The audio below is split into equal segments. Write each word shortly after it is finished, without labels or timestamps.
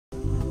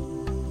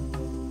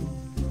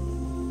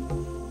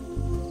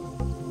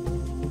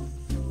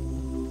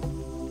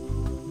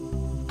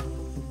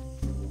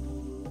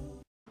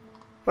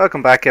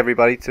Welcome back,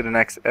 everybody, to the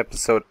next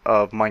episode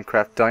of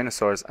Minecraft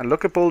Dinosaurs. And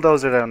look at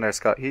Bulldozer down there,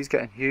 Scott. He's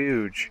getting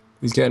huge.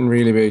 He's getting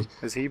really big.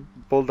 Is he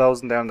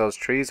bulldozing down those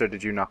trees, or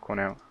did you knock one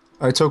out?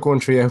 I took one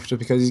tree out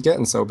because he's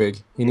getting so big.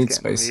 He He's needs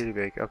getting space. really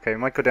big. Okay, we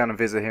might go down and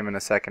visit him in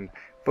a second.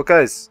 But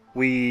guys,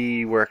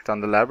 we worked on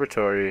the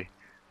laboratory,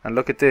 and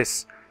look at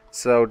this.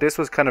 So this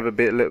was kind of a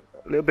little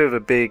bit of a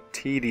big,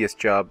 tedious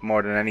job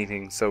more than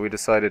anything. So we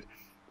decided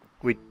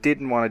we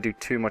didn't want to do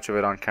too much of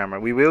it on camera.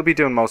 We will be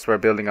doing most of our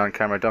building on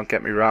camera, don't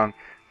get me wrong.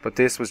 But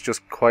this was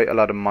just quite a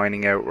lot of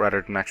mining out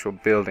rather than actual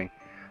building.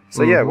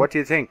 So yeah, what do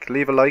you think?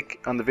 Leave a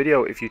like on the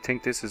video if you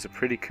think this is a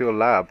pretty cool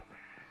lab.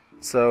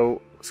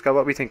 So, Scott, what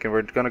are we thinking?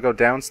 We're going to go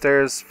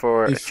downstairs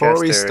for Before a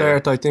chest we area.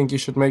 start, I think you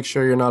should make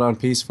sure you're not on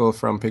peaceful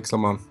from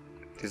Pixelmon.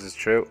 This is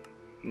true.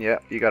 Yeah,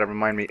 you got to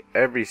remind me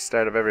every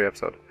start of every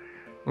episode.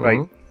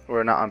 Right,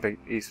 we're not on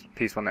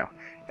peaceful now.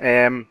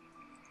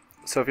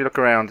 So if you look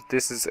around,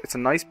 it's a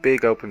nice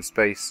big open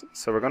space.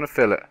 So we're going to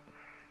fill it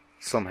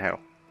somehow.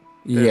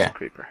 There's Yeah. a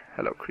creeper.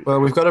 Hello, creeper.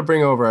 Well, we've got to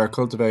bring over our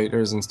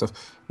cultivators and stuff.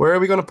 Where are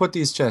we going to put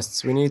these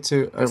chests? We need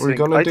to... Are we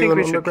going to do an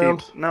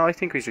underground? No, I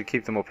think we should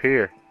keep them up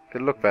here.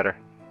 It'll look better.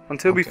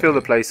 Until we fill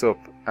the place up,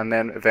 and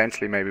then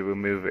eventually maybe we'll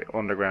move it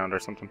underground or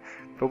something.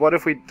 But what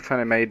if we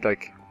kind of made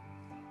like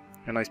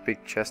a nice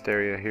big chest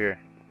area here?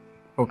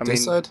 Up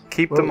this side?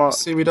 Keep them all...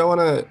 See, we don't want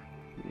to...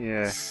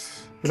 Yeah.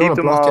 We don't want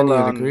to block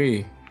any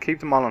degree. Keep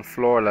them all on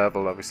floor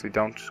level, obviously.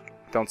 Don't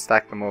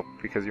stack them up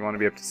because you want to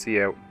be able to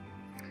see out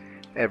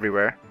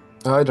everywhere.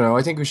 I don't know.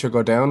 I think we should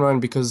go down,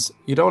 Ryan, because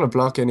you don't want to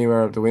block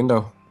anywhere out the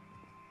window.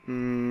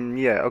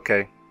 Yeah,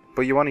 okay.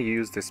 But you want to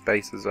use this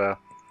space as well.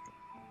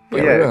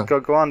 But Yeah,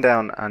 go on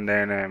down and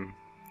then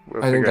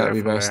we'll I think figure it that'd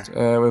be out best.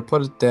 We'll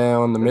put it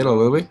down the middle,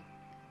 will we?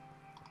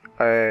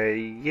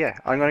 Yeah.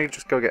 I'm going to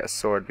just go get a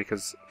sword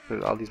because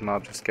all these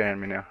mobs are scaring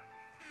me now.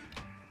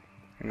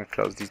 I'm going to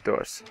close these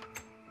doors.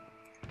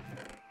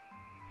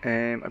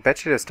 I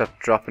bet you they stop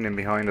dropping in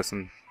behind us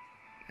and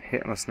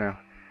hitting us now.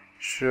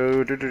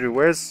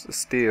 Where's the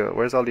steel?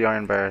 Where's all the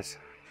iron bars?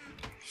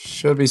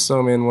 Should be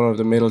some in one of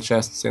the middle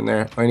chests in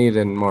there. I need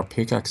more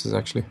pickaxes,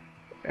 actually.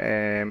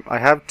 I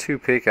have 2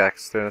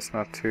 pickaxes there, that's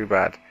not too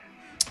bad.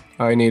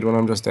 I need one,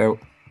 I'm just out.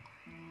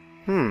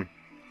 Am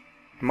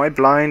I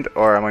blind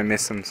or am I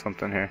missing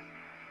something here?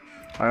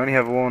 I only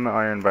have 1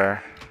 iron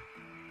bar.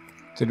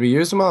 Did we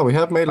use them all? We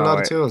have made a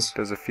lot of tools.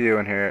 There's a few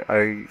in here.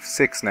 I have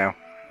 6 now.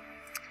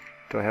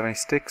 Do I have any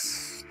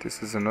sticks?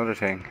 This is another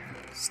thing.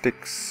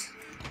 Sticks.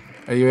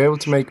 Are you able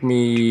to make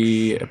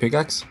me a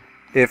pickaxe?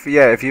 If you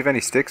have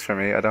any sticks for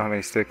me, I don't have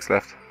any sticks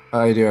left.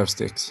 I do have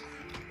sticks.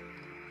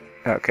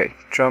 Okay,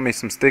 throw me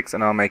some sticks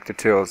and I'll make the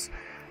tools.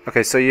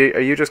 Okay, so are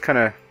you just kind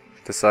of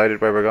decided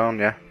where we're going?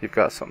 Yeah, you've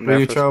got something there.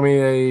 Will you throw me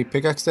a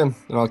pickaxe then,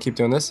 and I'll keep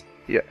doing this?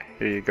 Yeah,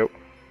 here you go.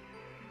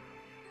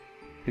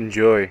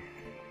 Enjoy.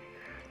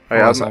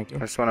 Right, I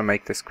just want to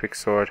make this quick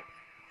sword.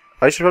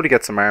 I should probably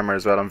get some armor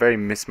as well. I'm very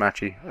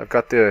mismatchy. I've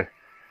got the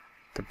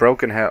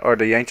broken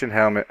the ancient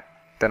helmet.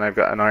 Then I've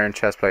got an iron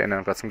chestplate, and then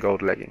I've got some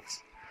gold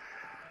leggings.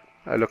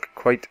 I look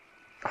quite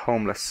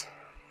homeless.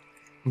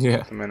 Yeah.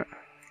 At the minute.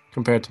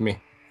 Compared to me.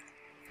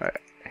 Right.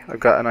 I've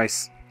got a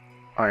nice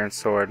iron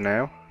sword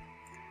now.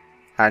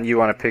 And you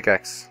want a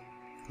pickaxe.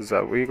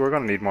 So we're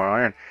going to need more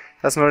iron.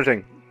 That's another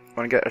thing. We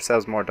want to get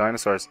ourselves more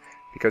dinosaurs.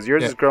 Because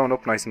yours is growing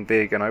up nice and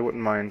big, and I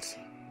wouldn't mind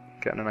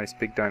getting a nice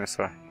big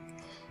dinosaur.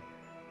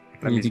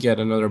 We need to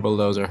get another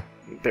bulldozer.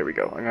 There we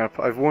go.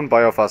 I've 1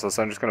 biofossil,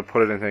 so I'm just going to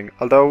put it in thing.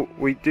 Although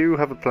we do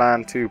have a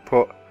plan to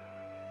put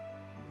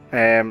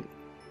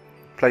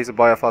place a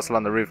biofossil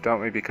on the roof, don't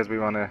we? Because we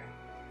want to.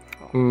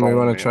 We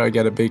want to try to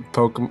get a big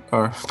Pokemon.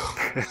 Or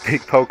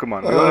big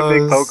Pokemon. We want a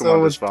big Pokemon. So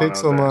much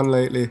Pixelmon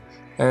lately.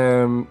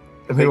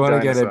 We want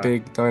to get a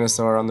big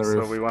dinosaur on the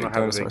roof. So we want to have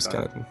dinosaur a big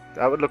skeleton.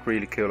 That would look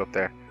really cool up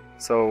there.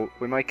 So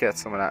we might get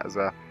some of that as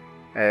well.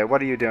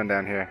 What are you doing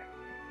down here?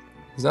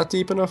 Is that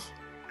deep enough?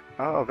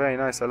 Oh, very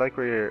nice. I like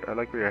where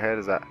your head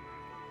is at.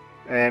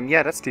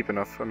 Yeah, that's deep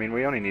enough. I mean,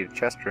 we only need a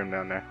chest room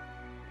down there.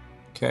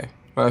 Okay.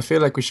 Well, I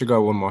feel like we should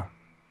go 1 more.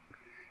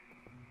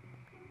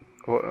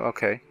 Oh,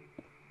 okay.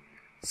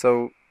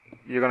 So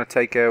you're gonna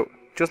take out.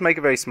 Just make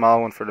a very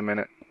small one for the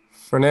minute.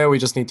 For now, we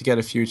just need to get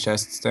a few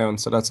chests down,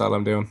 so that's all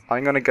I'm doing.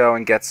 I'm gonna go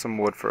and get some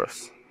wood for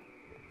us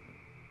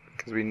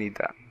because we need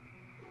that.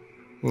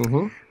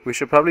 We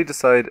should probably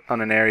decide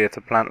on an area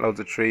to plant loads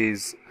of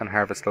trees and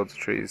harvest loads of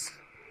trees.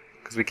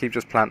 Because we keep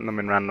just planting them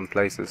in random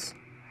places.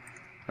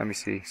 Let me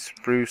see.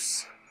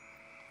 Spruce.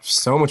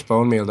 So much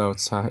bone meal though,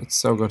 it's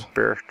so good.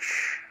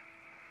 Birch.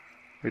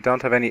 We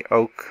don't have any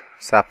oak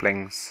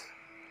saplings.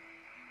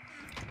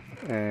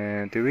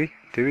 Do we?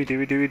 Do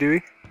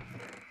we?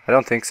 I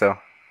don't think so.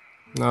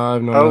 No, I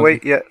have no. Oh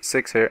wait, yeah,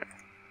 6 here.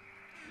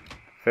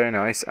 Very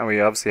nice. And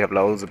we obviously have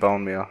loads of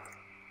bone meal.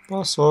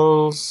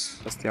 Muscles.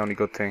 That's the only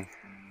good thing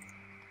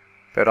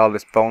about all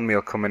this bone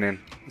meal coming in.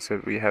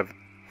 So we have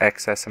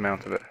excess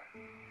amount of it.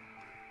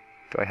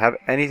 Do I have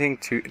anything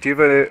to... Do you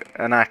have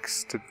an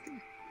axe to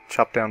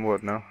chop down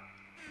wood, no?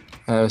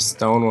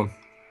 Stone one.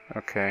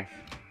 Okay.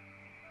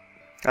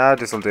 Ah,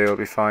 this'll do, it'll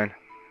be fine.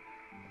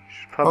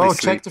 probably Oh,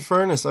 sleep. check the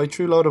furnace. I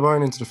threw a load of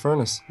iron into the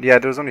furnace. Yeah,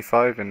 there was only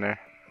 5 in there.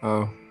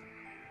 Oh.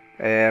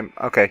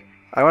 Okay.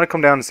 I want to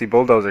come down and see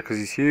Bulldozer because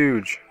he's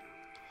huge.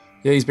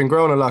 Yeah, he's been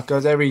growing a lot,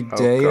 guys. Every Oh,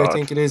 day, I God.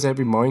 think it is,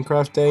 every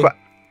Minecraft day,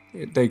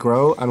 they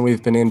grow, and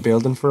we've been in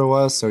building for a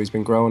while, so he's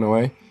been growing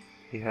away.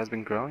 He has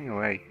been growing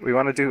away. We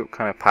want to do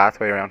kind of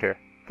pathway around here.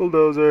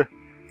 Bulldozer.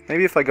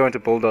 Maybe if I go into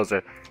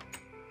Bulldozer.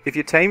 If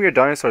you tame your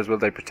dinosaurs, will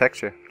they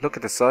protect you? Look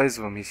at the size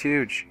of him. He's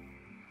huge.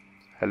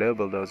 Hello,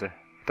 Bulldozer.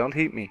 Don't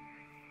heat me.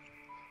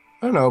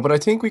 I don't know, but I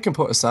think we can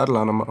put a saddle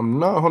on him. I'm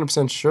not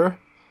 100% sure,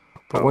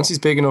 but once he's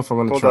big enough, I'm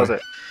going to try.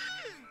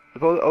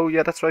 Bulldozer. Oh,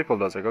 yeah, that's right,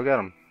 Bulldozer. Go get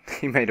him.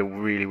 He made a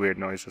really weird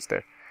noise just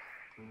there.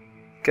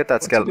 Get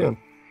that skeleton.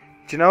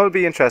 Do you know what would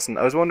be interesting?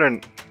 I was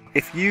wondering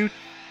if you...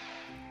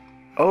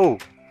 Oh,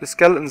 the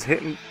skeleton's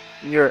hitting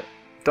your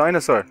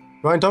dinosaur.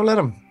 Ryan, don't let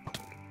him.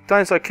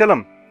 Dinosaur, kill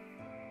him.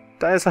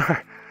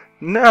 Dinosaur.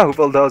 No,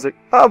 Bulldozer.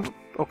 Oh,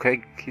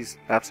 okay, he's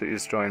absolutely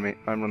destroying me.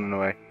 I'm running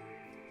away.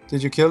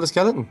 Did you kill the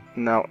skeleton?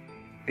 No,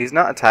 he's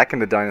not attacking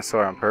the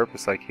dinosaur on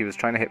purpose. Like, he was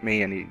trying to hit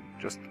me and he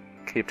just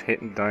kept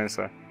hitting the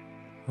dinosaur.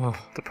 Oh.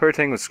 The poor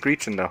thing was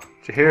screeching though.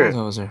 Did you hear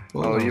Bulldozer. it?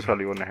 Oh, you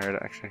probably wouldn't have heard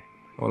it actually.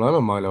 Well, I'm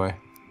a mile away.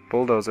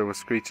 Bulldozer was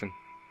screeching.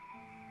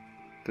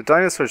 The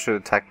dinosaur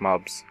should attack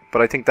mobs,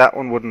 but I think that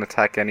one wouldn't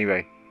attack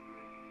anyway.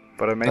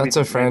 But maybe that's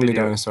a friendly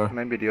dinosaur.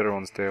 Maybe the other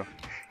ones do.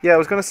 Yeah, I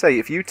was gonna say,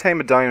 if you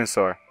tame a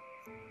dinosaur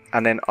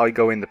and then I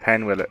go in the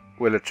pen,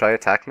 will it try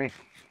attack me?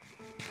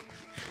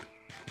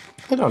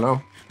 I don't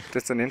know.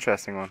 That's an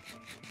interesting one.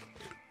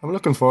 I'm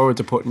looking forward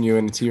to putting you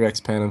in a T-Rex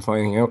pen and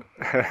finding out.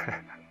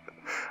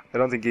 I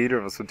don't think either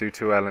of us would do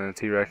too well in a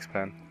T-Rex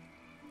pen.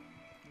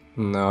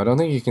 No, I don't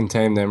think you can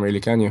tame them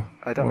really, can you?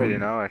 I don't really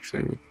know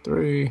actually. 2,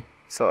 3.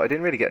 So I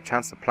didn't really get a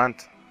chance to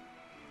plant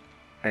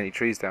any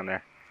trees down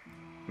there.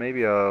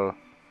 Maybe I'll...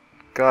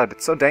 God,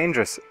 it's so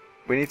dangerous.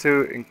 We need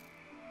to...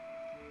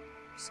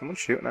 Someone's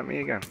shooting at me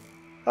again.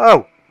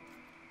 Oh!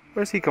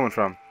 Where's he coming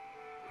from?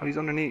 Oh, he's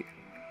underneath.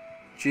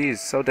 Jeez,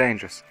 so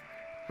dangerous.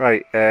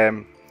 Right,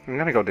 I'm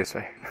gonna go this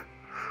way.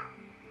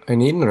 I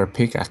need another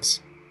pickaxe.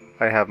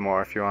 I have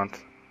more if you want.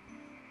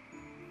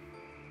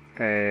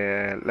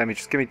 Let me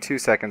just give me 2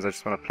 seconds. I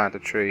just want to plant a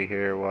tree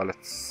here while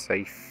it's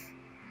safe.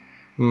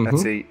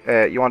 Let's see.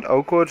 You want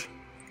oak wood?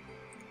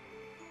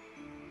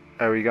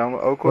 Are we going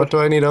with oak wood? What do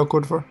I need oak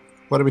wood for?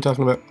 What are we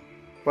talking about?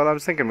 Well, I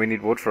was thinking we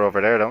need wood for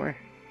over there, don't we?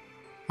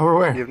 Over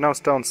where? You have no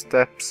stone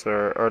steps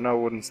or no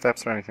wooden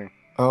steps or anything.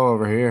 Oh,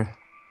 over here.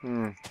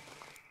 Hmm.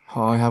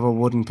 Oh, I have a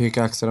wooden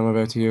pickaxe that I'm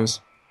about to use.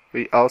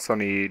 We also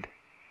need...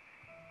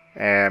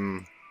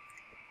 Oh,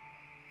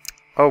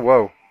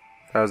 whoa.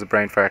 That was a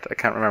brain fart. I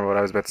can't remember what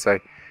I was about to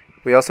say.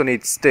 We also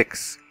need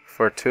sticks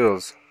for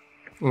tools.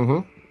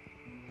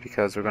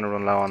 Because we're going to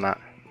run low on that.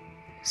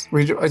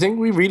 I think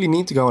we really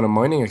need to go on a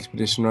mining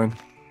expedition, Ryan.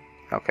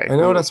 Okay. I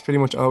know that's pretty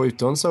much all we've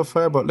done so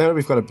far, but now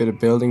we've got a bit of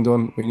building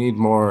done. We need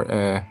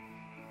more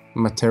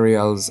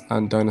materials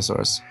and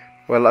dinosaurs.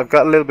 Well, I've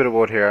got a little bit of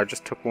wood here. I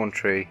just took 1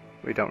 tree.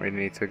 We don't really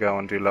need to go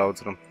and do loads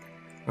of them.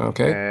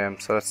 Okay.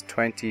 So that's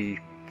 20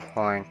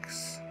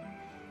 planks.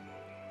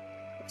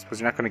 I suppose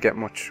you're not going to get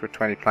much with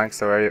 20 planks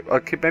though, are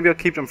you? Maybe I'll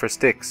keep them for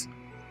sticks.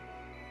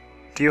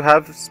 Do you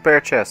have spare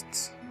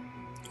chests?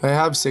 I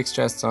have 6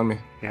 chests on me.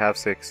 You have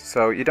 6.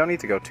 So you don't need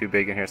to go too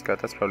big in here, Scott.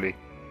 That's probably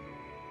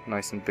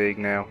nice and big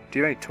now. Do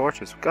you have any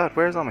torches? God,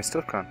 where's all my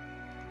stuff gone?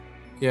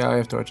 Yeah, I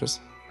have torches.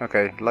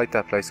 Okay, light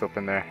that place up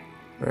in there.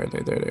 Where are they?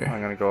 There.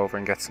 I'm going to go over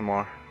and get some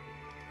more.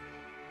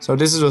 So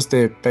this is just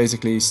the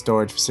basically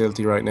storage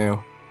facility right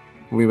now.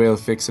 We will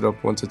fix it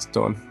up once it's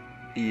done.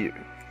 Yeah.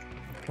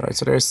 Right,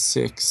 so there's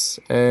 6.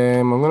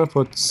 I'm gonna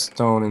put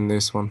stone in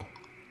this one.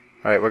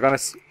 Alright, we're gonna...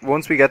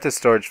 Once we get this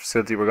storage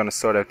facility, we're gonna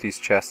sort out these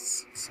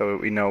chests so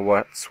we know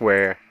what's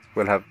where.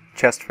 We'll have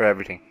chests for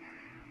everything.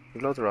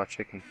 We've loads of raw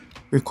chicken.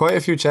 We've quite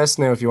a few chests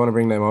now if you want to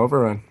bring them over,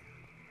 Ryan.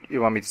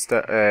 You want me to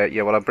start?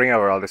 Yeah, well, I'll bring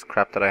over all this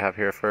crap that I have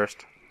here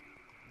first.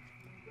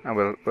 And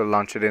we'll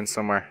launch it in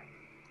somewhere.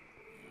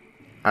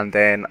 And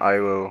then I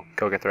will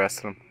go get the rest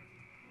of them.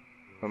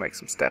 We'll make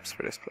some steps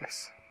for this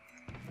place.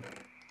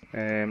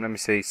 Let me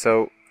see.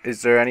 So,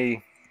 is there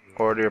any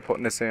order you're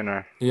putting this in,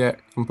 or? Yeah,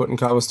 I'm putting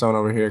cobblestone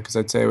over here because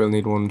I'd say we'll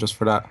need one just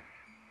for that.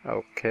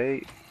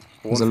 Okay.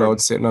 There's a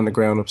load sitting on the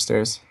ground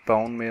upstairs.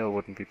 Bone meal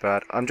wouldn't be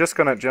bad. I'm just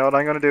gonna, do you know what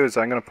I'm gonna do is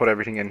I'm gonna put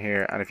everything in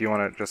here, and if you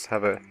wanna just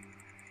have a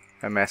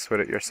mess with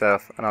it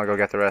yourself, and I'll go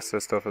get the rest of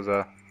the stuff as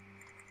well.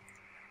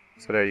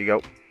 So there you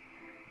go.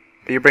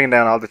 Are you bringing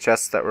down all the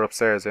chests that were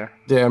upstairs, yeah?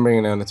 Yeah, I'm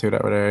bringing down the 2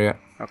 that were there, yeah.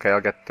 Okay,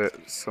 I'll get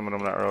some of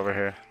them that are over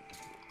here.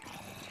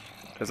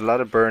 There's a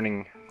lot of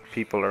burning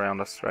people around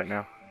us right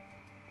now.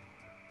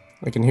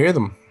 I can hear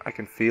them. I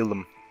can feel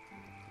them.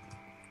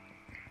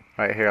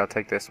 Right, here, I'll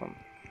take this one.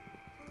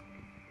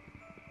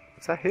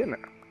 Is that hitting it?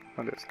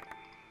 What is it?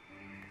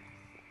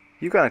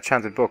 You got an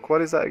enchanted book.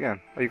 What is that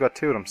again? Oh, you got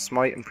 2 of them.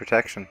 Smite and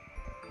Protection.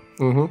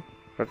 We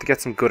have to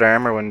get some good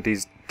armor when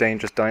these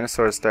dangerous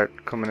dinosaurs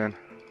start coming in.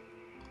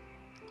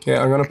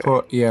 Yeah, I'm gonna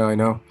put... Yeah, I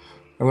know.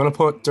 I'm gonna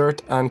put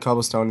dirt and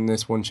cobblestone in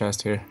this one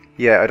chest here.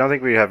 Yeah, I don't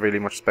think we have really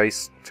much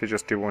space to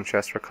just do one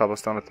chest for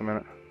cobblestone at the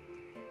minute.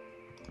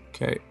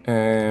 Okay,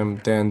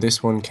 then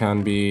this one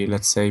can be,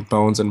 let's say,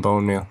 bones and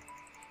bone meal.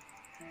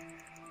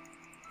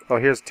 Oh,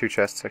 here's 2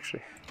 chests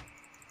actually.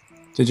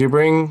 Did you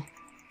bring Yeah,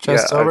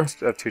 chests over?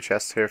 I have 2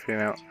 chests here for you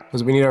now.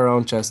 Because we need our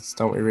own chests,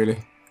 don't we, really?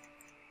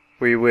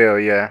 We will,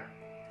 yeah.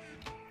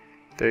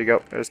 There you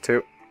go, there's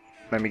 2.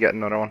 Let me get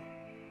another one.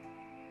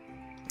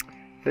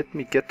 Let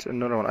me get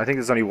another one. I think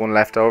there's only 1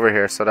 left over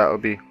here, so that'll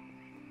be...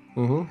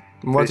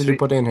 Mm-hmm. What did you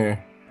put in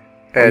here?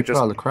 Just put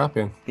all the crap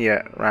in.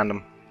 Yeah,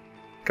 random.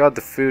 God,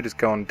 the food is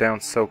going down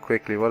so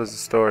quickly. What is the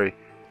story?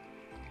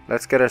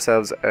 Let's get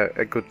ourselves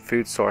a good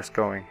food source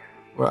going.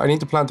 Well, I need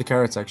to plant the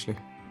carrots, actually.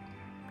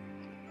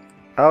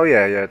 Oh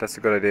yeah, yeah, that's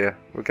a good idea.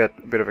 We'll get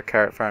a bit of a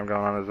carrot farm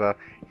going on as well.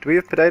 Do we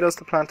have potatoes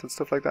to plant and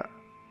stuff like that?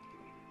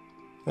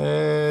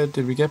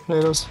 Did we get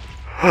potatoes?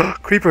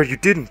 Creeper, you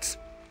didn't!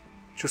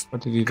 Just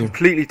What did you do?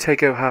 completely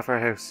take out half our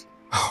house.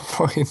 Oh,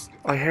 fine.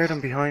 I heard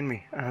him behind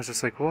me, and I was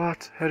just like,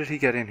 what? How did he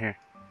get in here?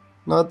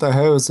 Not the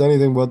house,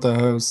 anything but the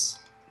house.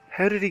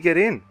 How did he get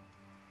in?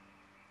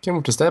 Came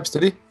up the steps,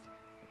 did he?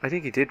 I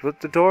think he did, but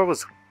the door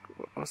was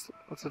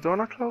the door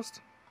not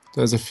closed?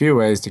 There's a few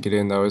ways to get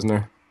in, though, isn't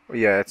there?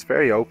 Yeah, it's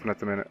very open at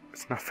the minute.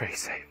 It's not very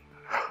safe.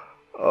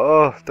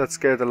 Oh, that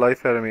scared the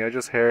life out of me. I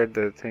just heard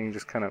the thing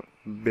just kind of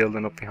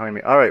building up behind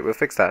me. Alright, we'll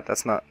fix that.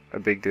 That's not a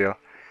big deal.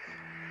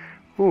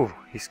 Ooh,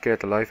 he scared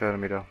the life out of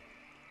me though.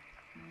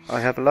 I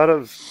have a lot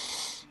of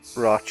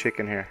raw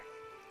chicken here.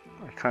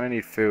 I kind of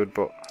need food,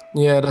 but...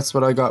 Yeah, that's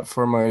what I got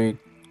for my...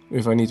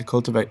 if I need to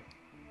cultivate.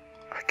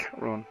 I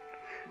can't run.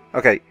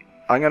 Okay,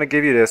 I'm going to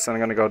give you this and I'm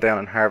going to go down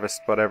and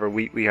harvest whatever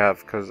wheat we have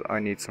because I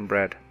need some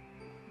bread.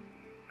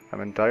 I'm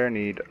in dire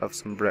need of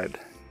some bread.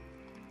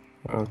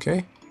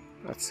 Okay.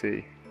 Let's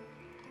see.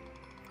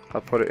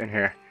 I'll put it in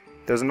here.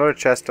 There's another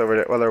chest over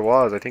there. Well, there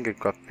was. I think it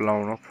got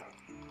blown up.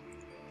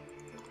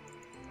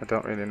 I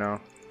don't really know.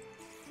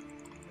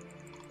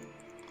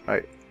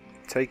 Right.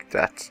 Take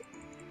that.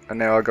 And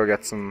now I'll go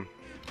get some...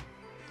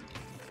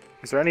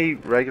 Is there any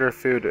regular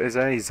food? Is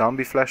there any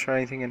zombie flesh or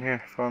anything in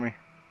here for me?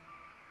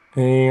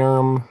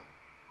 Um...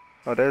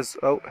 Oh, there's...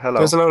 Oh, hello.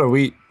 There's a lot of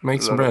wheat. Make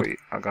There's some a lot of bread. wheat.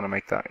 I'm gonna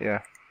make that,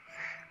 yeah.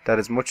 That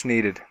is much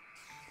needed.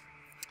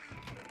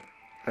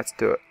 Let's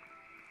do it.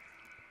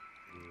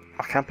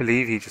 I can't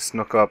believe he just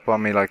snuck up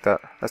on me like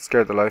that. That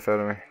scared the life out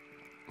of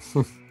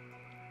me.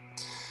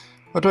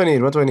 What do I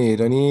need? What do I need?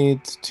 I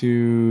need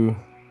to...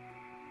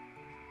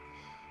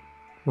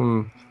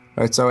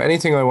 Right, so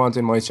anything I want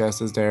in my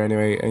chest is there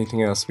anyway.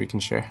 Anything else we can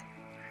share.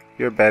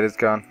 Your bed is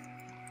gone.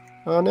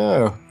 Oh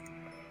no.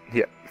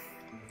 Yeah.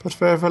 But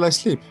where will I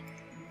sleep?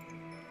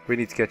 We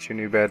need to get you a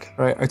new bed.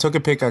 Right, I took a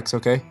pickaxe,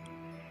 okay?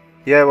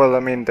 Yeah, well, I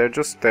mean, they're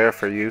just there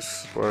for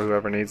use for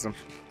whoever needs them.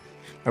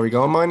 Are we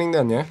going mining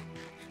then, yeah?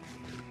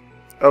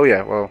 Oh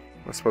yeah, well,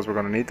 I suppose we're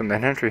going to need them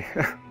then, aren't we?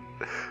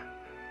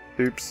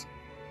 Oops.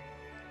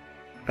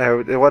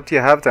 What do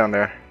you have down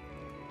there?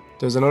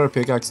 There's another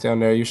pickaxe down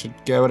there. You should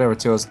get whatever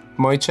tools.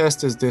 My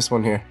chest is this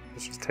one here.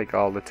 Let's just take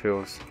all the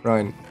tools.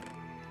 Ryan,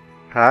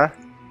 Huh?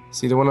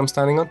 see the one I'm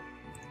standing on?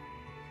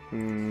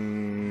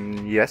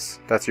 Yes,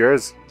 that's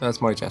yours.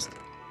 That's my chest.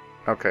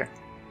 Okay.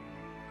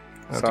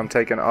 So Okay. I'm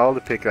taking all the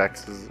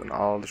pickaxes and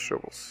all the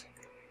shovels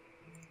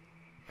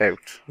out.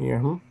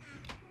 Yeah.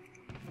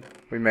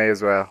 We may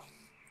as well.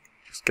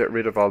 Just get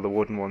rid of all the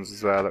wooden ones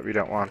as well that we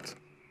don't want.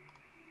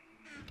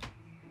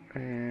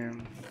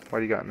 What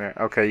do you got in there?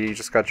 Okay, you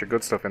just got your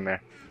good stuff in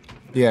there.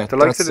 Yeah, The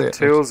likes that's of the it.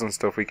 tools and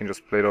stuff we can just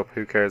split up.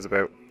 Who cares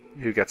about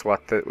who gets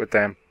what with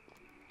them?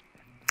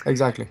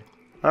 Exactly.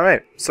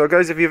 Alright, so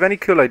guys, if you have any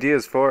cool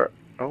ideas for...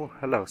 Oh,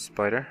 hello,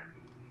 spider.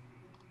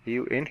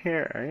 You in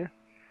here, are you?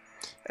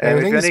 I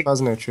if think you he's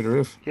spazzing out through the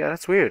roof. Yeah,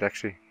 that's weird,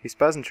 actually. He's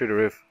spazzing through the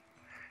roof.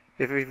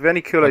 If you have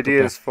any cool Up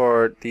ideas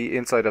for the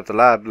inside of the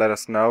lab, let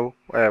us know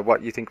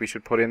what you think we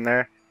should put in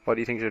there. What do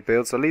you think we should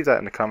build? So leave that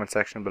in the comment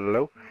section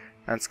below.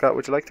 And Scott,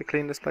 would you like to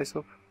clean this place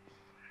up?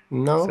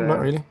 No, So, not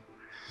really.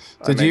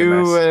 I Did made a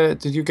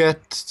mess. did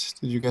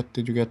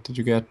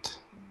you get...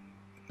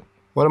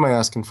 What am I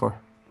asking for?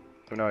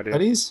 I have no idea. Are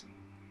these?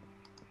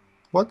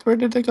 What? Where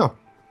did they go?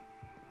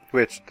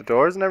 Which? The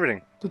doors and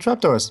everything? The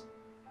trapdoors.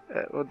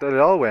 Well, they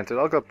all went. It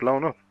all got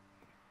blown up.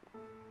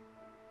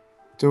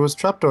 There was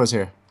trapdoors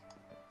here.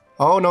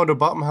 Oh no, the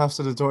bottom halves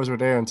of the doors were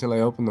there until I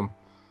opened them.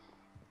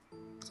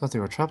 I thought they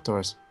were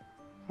trapdoors.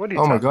 What are you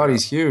Oh my talking god, about?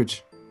 he's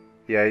huge.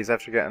 Yeah, he's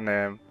after getting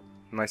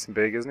nice and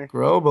big, isn't he?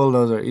 Grow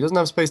bulldozer. He doesn't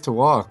have space to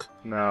walk.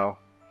 No.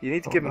 You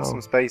need to Oh, give him no.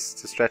 some space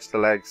to stretch the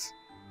legs.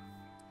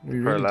 We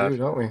Poor really lad. do,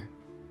 don't we?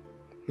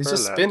 He's Poor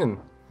just lad.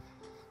 spinning.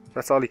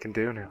 That's all he can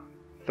do now.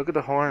 Look at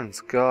the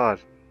horns. God.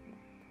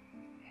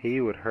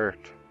 He would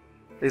hurt.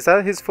 Is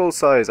that his full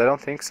size? I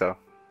don't think so.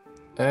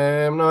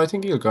 No, I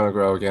think he's gonna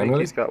grow I again. think Will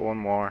he's he? got one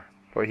more.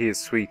 But he is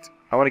sweet.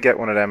 I want to get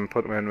one of them and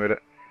put him in with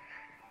it.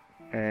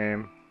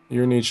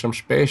 You need some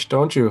space,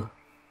 don't you?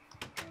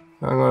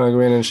 I'm gonna go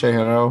in and say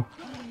hello.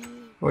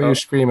 What are Oh. you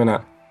screaming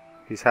at?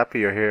 He's happy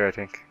you're here, I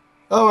think.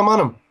 Oh, I'm on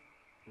him.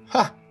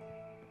 Ha!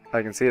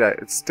 I can see that.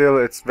 It's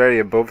very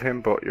above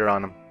him, but you're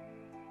on him.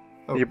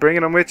 Oh. You're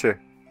bringing him with you.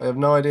 I have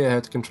no idea how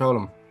to control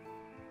him.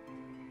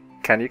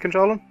 Can you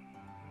control him?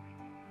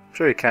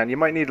 Sure you can. You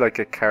might need like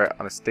a carrot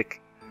on a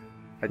stick.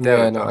 I doubt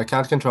Yeah, it no, though. I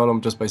can't control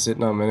him just by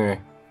sitting on him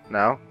anyway.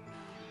 No?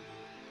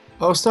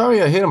 Oh,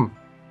 sorry, I hit him.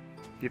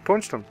 You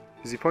punched him.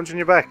 Is he punching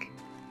you back?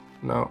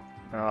 No.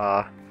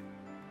 Ah,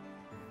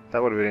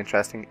 that would have been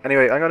interesting.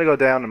 Anyway, I'm gonna go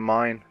down and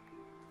mine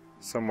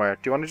somewhere.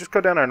 Do you want to just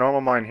go down our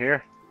normal mine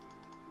here?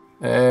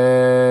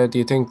 Do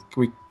you think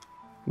we...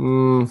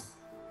 I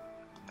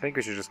think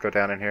we should just go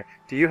down in here.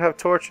 Do you have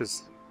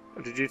torches?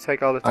 Or did you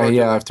take all the torches?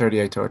 yeah, I have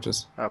 38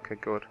 torches. Okay,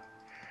 good.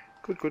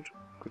 Good, good.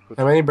 Good, good.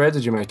 How many bread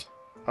did you make?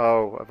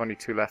 Oh, I've only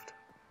 2 left.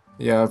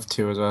 Yeah, I have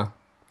 2 as well.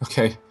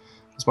 Okay,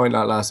 this might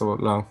not last so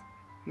long.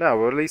 No,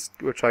 well, at least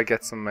we'll try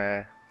get some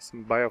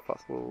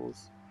biofossils.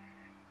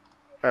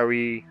 Are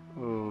we...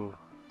 Ooh.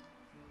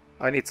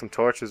 I need some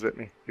torches with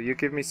me. Will you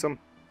give me some?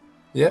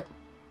 Yeah.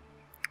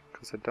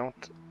 Because I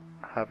don't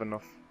have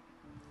enough.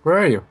 Where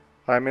are you?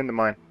 I'm in the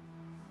mine.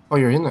 Oh,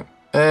 you're in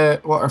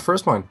it. What, our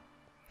first mine?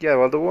 Yeah,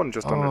 well, the one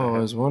just under the Oh, I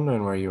hill. was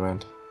wondering where you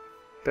went.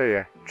 There you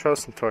are. Throw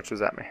some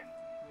torches at me.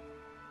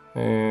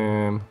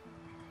 Um,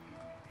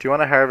 Do you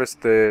want to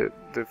harvest the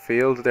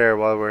field there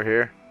while we're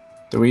here?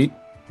 the wheat?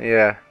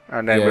 Yeah,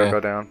 and then Yeah. we'll go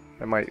down.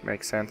 It might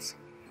make sense.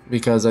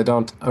 Because I've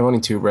only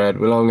 2 bread.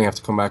 We'll only have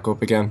to come back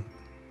up again.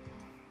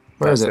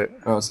 Where is That's it?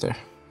 Oh, it's there.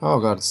 Oh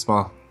god, it's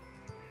small.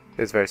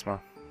 It's very small.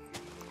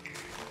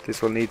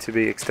 This will need to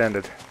be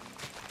extended.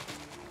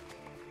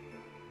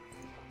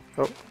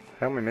 Oh,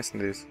 how am I missing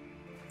these?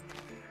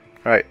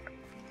 Right,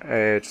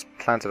 just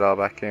plant it all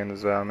back in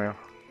as well now.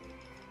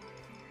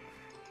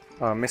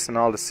 Oh, I'm missing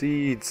all the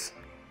seeds.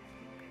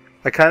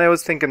 I kind of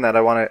was thinking that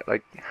I want to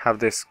like have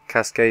this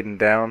cascading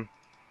down.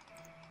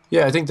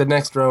 Yeah, I think the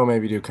next row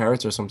maybe do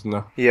carrots or something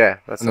though. Yeah,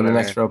 that's And then what the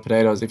I next mean. row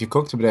potatoes. If you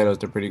cook the potatoes,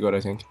 they're pretty good,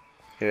 I think.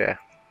 Yeah.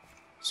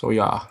 So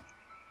yeah.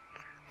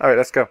 Alright,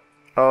 let's go.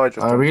 Oh, I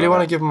just. I really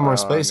want to give him more Oh,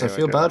 space. I knew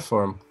feel did bad that.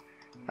 for him.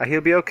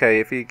 He'll be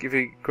okay if he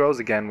grows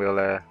again.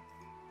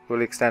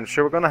 We'll extend.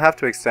 Sure, we're gonna have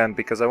to extend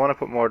because I want to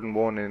put more than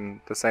one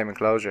in the same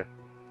enclosure.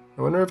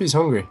 I wonder if he's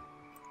hungry.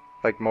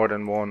 Like more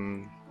than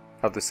one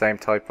of the same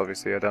type.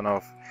 Obviously, I don't know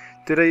if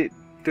do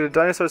the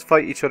dinosaurs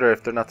fight each other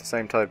if they're not the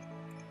same type.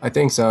 I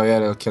think so, yeah,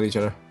 they'll kill each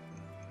other.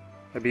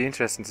 It'd be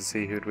interesting to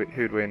see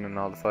who'd win in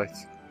all the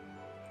fights.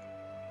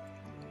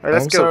 Alright,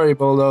 let's I'm go. sorry,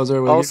 Bulldozer,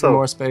 we'll give Also- you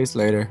more space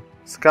later.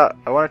 Scott,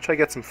 I want to try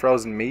get some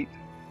frozen meat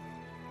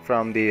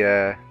from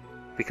the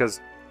because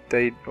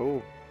they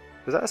oh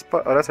is that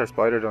oh that's our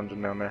spider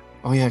dungeon down there,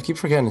 Oh yeah, I keep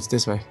forgetting it's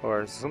this way.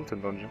 or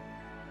something dungeon.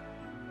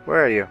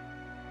 Where are you?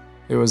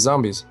 It was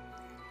zombies.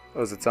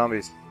 Oh, is it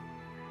zombies?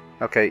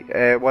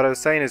 Okay, what I was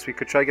saying is we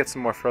could try get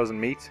some more frozen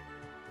meat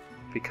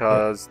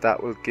because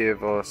that will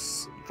give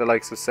us the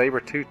likes of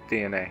saber-tooth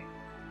DNA.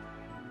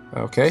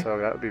 Okay. So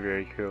that would be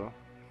very cool.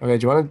 Okay,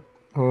 do you want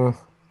to...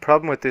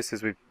 Problem with this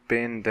is we've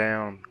been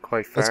down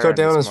quite far. let's go in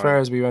down this as far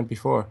mine. as we went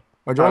before.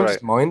 Or do you want to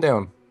just mine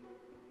down?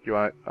 You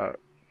want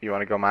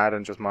to go mad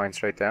and just mine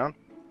straight down?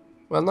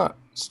 Well, not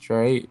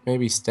straight.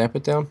 Maybe step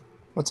it down.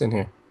 What's in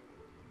here?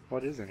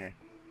 What is in here?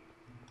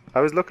 I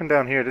was looking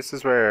down here. This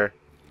is where.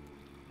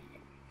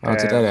 Oh,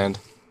 it's a dead end.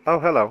 Oh,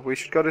 hello. We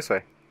should go this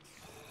way.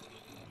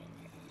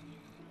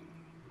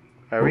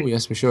 Are Oh, we?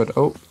 yes, we should.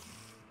 Oh,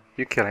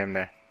 You kill him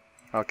there.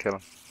 I'll kill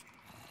him.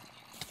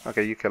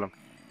 Okay, you kill him.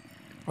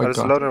 I There's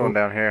got another it. one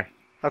down here.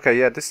 Okay,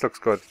 yeah, this looks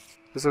good.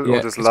 This is, Yeah,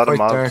 oh, there's a it's lot of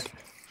quite mobs. dark.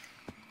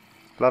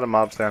 A lot of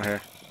mobs down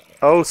here.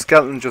 Oh,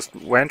 skeleton just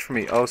went for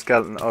me. Oh,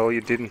 skeleton. Oh,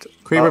 you didn't.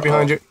 Creeper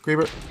behind you.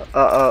 Creeper.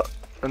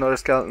 Another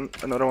skeleton.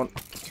 Another one.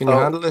 Can you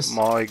handle this?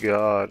 My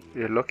god.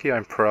 You're lucky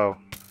I'm pro.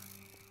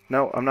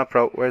 No, I'm not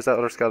pro. Where's that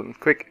other skeleton?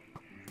 Quick.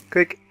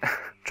 Quick.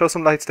 Throw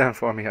some lights down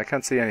for me. I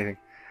can't see anything.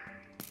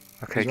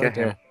 Okay, He's get right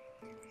him. there.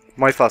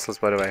 My fossils,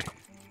 by the way.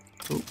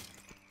 Ooh.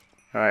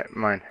 Alright,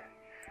 mine.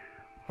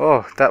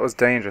 Oh, that was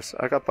dangerous.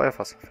 I got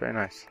biofossil. Very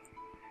nice.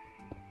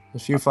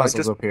 There's a few I fossils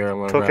just up here. I'm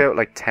gonna Took grab. out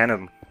like 10 of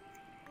them.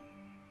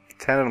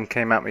 10 of them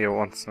came at me at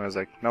once, and I was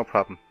like, no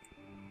problem.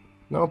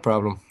 No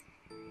problem.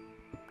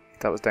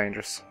 That was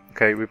dangerous.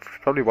 Okay, we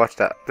probably watched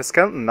that. The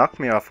skeleton knocked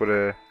me off with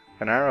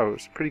an arrow. It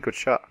was a pretty good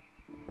shot.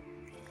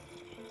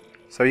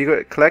 So you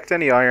go collect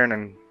any iron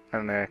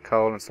and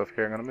coal and stuff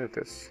here. I'm gonna move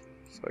this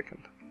so I can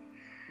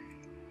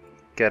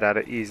get at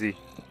it easy.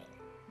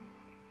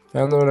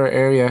 Found another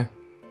area.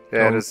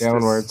 Yeah, Going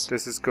downwards.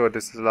 this is good.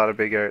 This is a lot of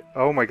big area.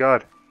 Oh my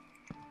god,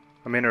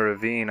 I'm in a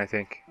ravine. I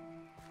think.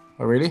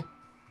 Oh, really?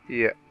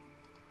 Yeah,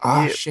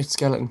 Ah, Yeah. shit,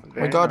 skeleton. Oh my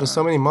Very god, there's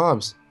so many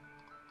mobs.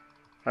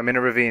 I'm in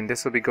a ravine.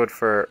 This will be good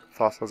for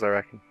fossils, I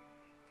reckon.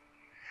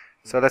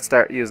 So let's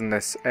start using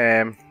this.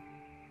 Do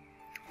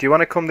you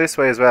want to come this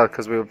way as well?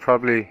 Because we'll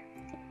probably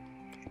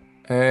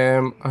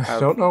I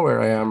don't know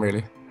where I am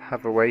really.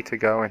 have a way to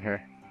go in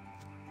here.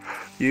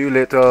 You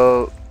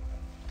little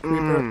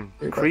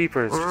Creeper.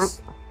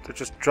 creepers. They're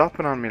just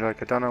dropping on me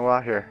like I don't know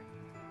what here.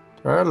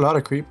 There are a lot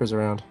of creepers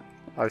around.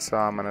 I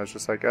saw them and I was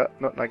just like, oh,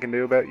 nothing I can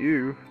do about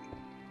you.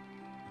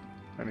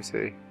 Let me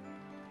see.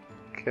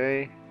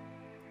 Okay.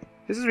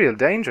 This is real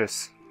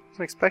dangerous. I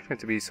wasn't expecting it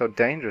to be so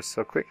dangerous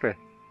so quickly.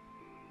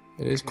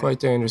 It is quite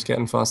dangerous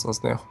getting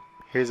fossils now.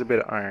 Here's a bit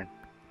of iron.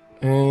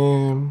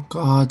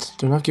 God,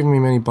 they're not giving me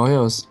many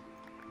bios.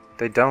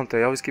 They don't.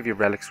 They always give you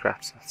relic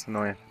scraps. That's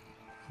annoying.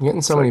 I'm getting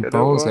It's so many like, I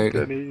don't bones want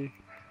lately. any.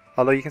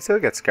 Although you can still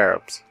get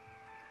scarabs.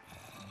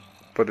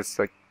 But it's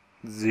like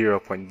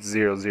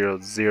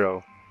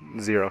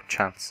 0.0000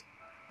 chance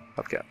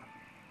of getting them.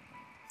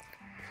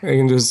 I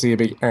can just see a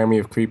big army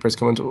of creepers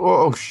coming to.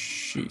 Oh,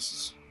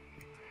 jeez.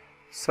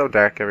 So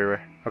dark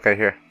everywhere. Okay,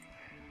 here.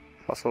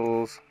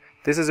 Fossils.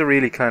 This is a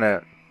really kind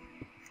of...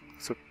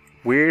 It's a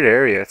weird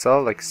area. It's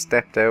all like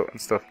stepped out and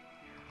stuff.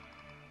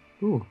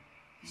 Ooh.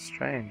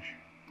 Strange.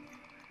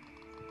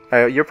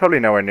 You're probably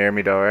nowhere near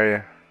me though, are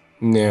you?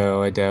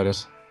 No, I doubt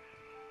it.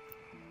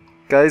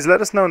 Guys,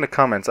 let us know in the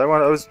comments. I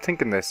was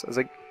thinking this. I was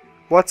like,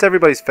 what's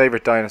everybody's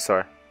favorite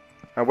dinosaur?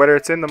 And whether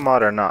it's in the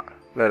mod or not,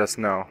 let us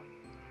know.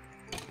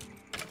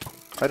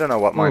 I don't know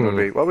what mine would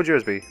be. What would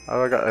yours be?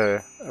 Oh, I got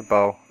a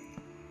bow.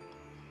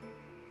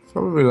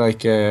 Probably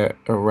like a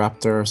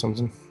raptor or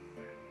something.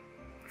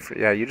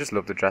 Yeah, you just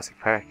love the Jurassic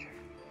Park.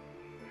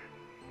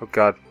 Oh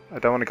god, I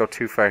don't want to go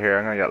too far here.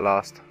 I'm gonna get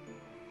lost.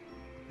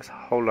 There's a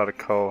whole lot of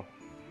coal.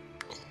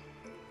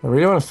 I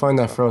really want to find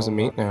that frozen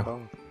meat now.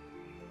 Coal.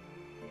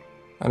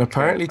 And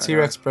apparently Okay,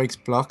 T-Rex breaks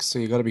blocks, so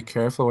you got to be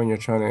careful when you're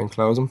trying to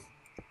enclose them.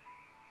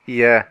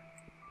 Yeah,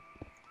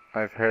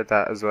 I've heard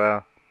that as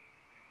well.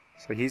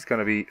 So he's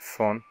gonna be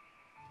fun.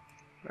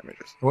 Let me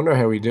just... I wonder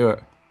how we do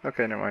it.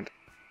 Okay, never mind.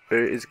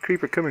 There is a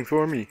creeper coming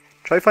for me.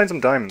 Try find some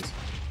diamonds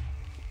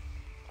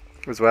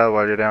as well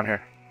while you're down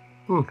here,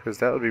 because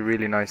that would be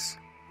really nice.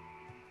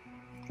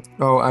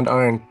 Oh, and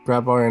iron.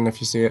 Grab iron if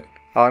you see it.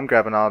 Oh, I'm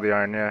grabbing all the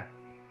iron, yeah.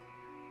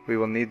 We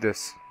will need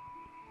this.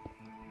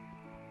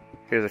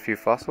 Here's a few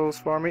fossils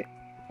for me.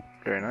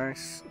 Very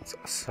nice.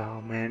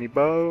 So many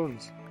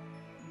bones.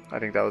 I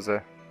think that was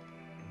a...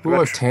 Ooh, I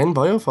have 10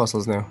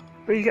 biofossils now.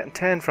 Where are you getting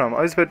 10 from?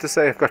 I was about to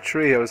say I've got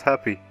 3, I was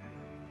happy.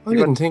 I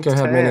didn't think I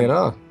had many 10. at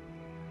all.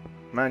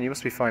 Man, you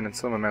must be finding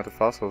some amount of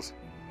fossils.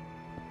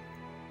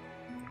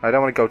 I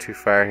don't want to go too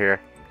far here.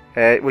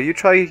 Will you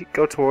try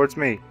go towards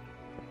me?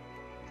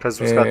 Because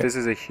Scott, this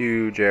is a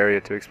huge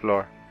area to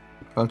explore.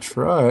 I'll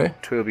try.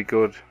 It will be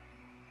good.